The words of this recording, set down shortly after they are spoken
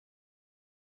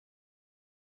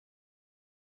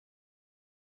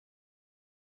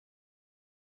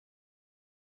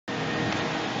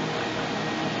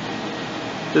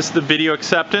This is the video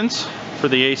acceptance for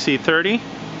the AC-30.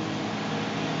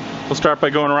 We'll start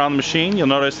by going around the machine. You'll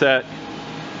notice that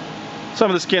some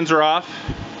of the skins are off.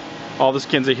 All the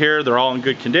skins are here. They're all in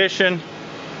good condition.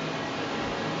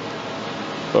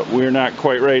 But we're not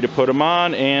quite ready to put them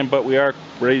on, but we are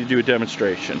ready to do a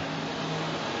demonstration.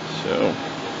 So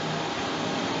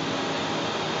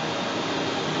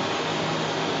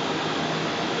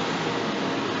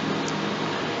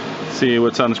see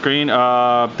what's on the screen. There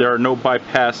are no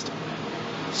bypassed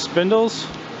spindles.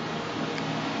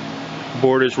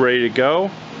 Board is ready to go.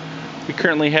 We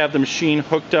currently have the machine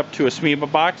hooked up to a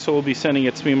SMEBA box, so we'll be sending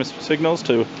it SMEBA signals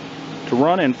to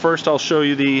run. And first I'll show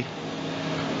you the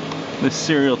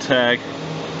serial tag.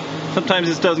 Sometimes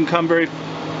this doesn't come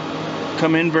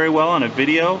in very well on a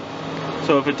video,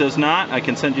 so if it does not, I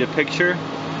can send you a picture.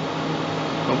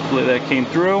 Hopefully that came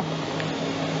through.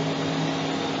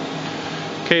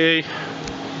 Okay,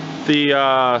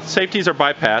 the safeties are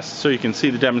bypassed so you can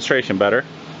see the demonstration better.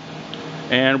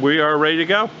 And we are ready to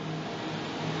go.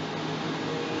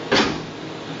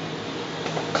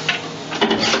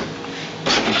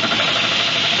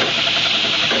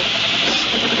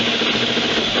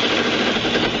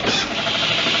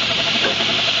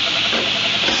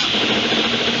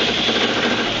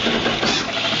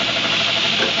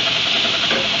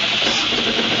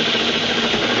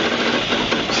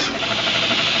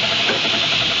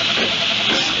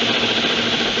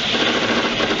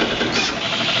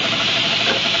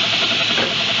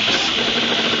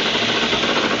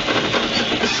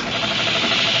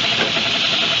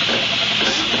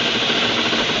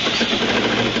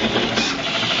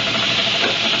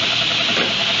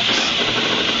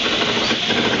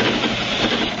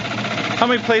 How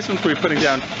many placements were you putting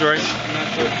down, Jory? I'm not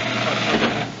sure.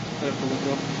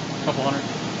 Couple hundred.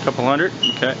 Couple hundred?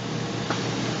 Okay.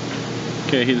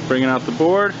 Okay, he's bringing out the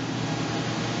board.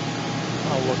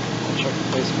 I'll look. I'll check the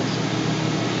placements.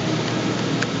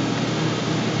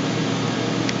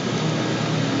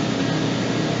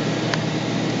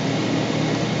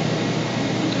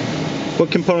 What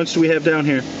components do we have down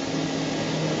here?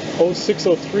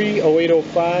 0603,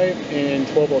 0805, and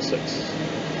 1206.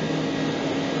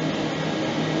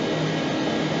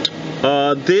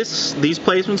 These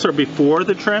placements are before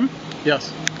the trim?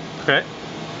 Yes. Okay.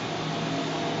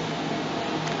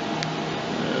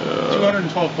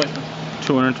 212 placements.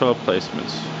 212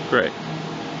 placements. Great.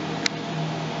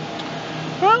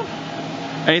 Well,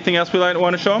 anything else we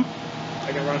want to show them?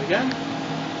 I can run it again.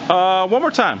 One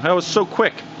more time. That was so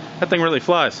quick. That thing really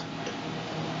flies.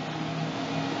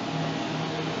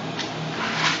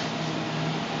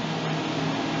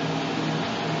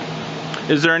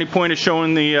 Is there any point of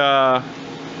showing the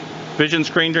vision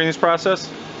screen during this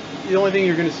process? The only thing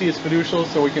you're going to see is fiducial,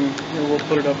 so we can, we'll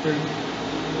put it up there.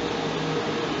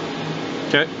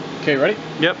 Okay. Okay, ready?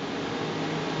 Yep.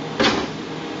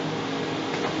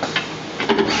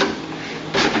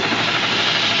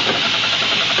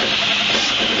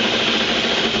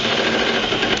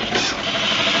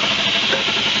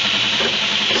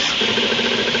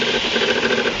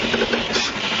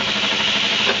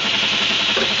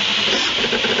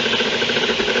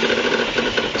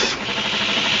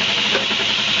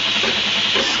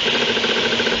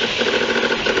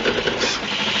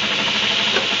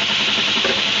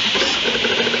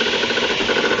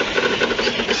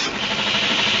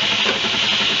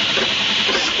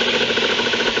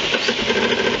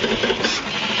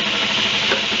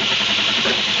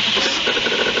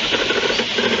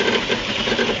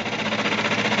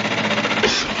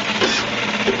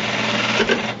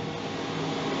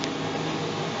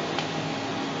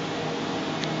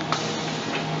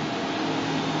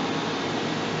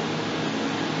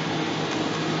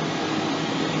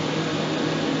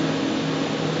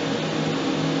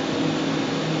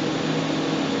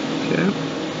 Okay.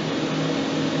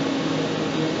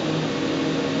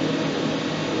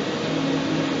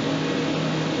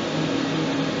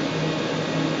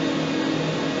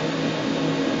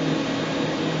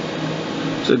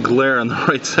 There's a glare on the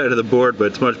right side of the board, but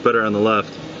it's much better on the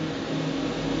left.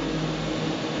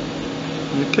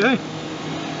 Okay.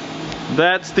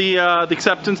 That's the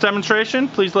acceptance demonstration.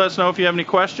 Please let us know if you have any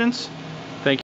questions.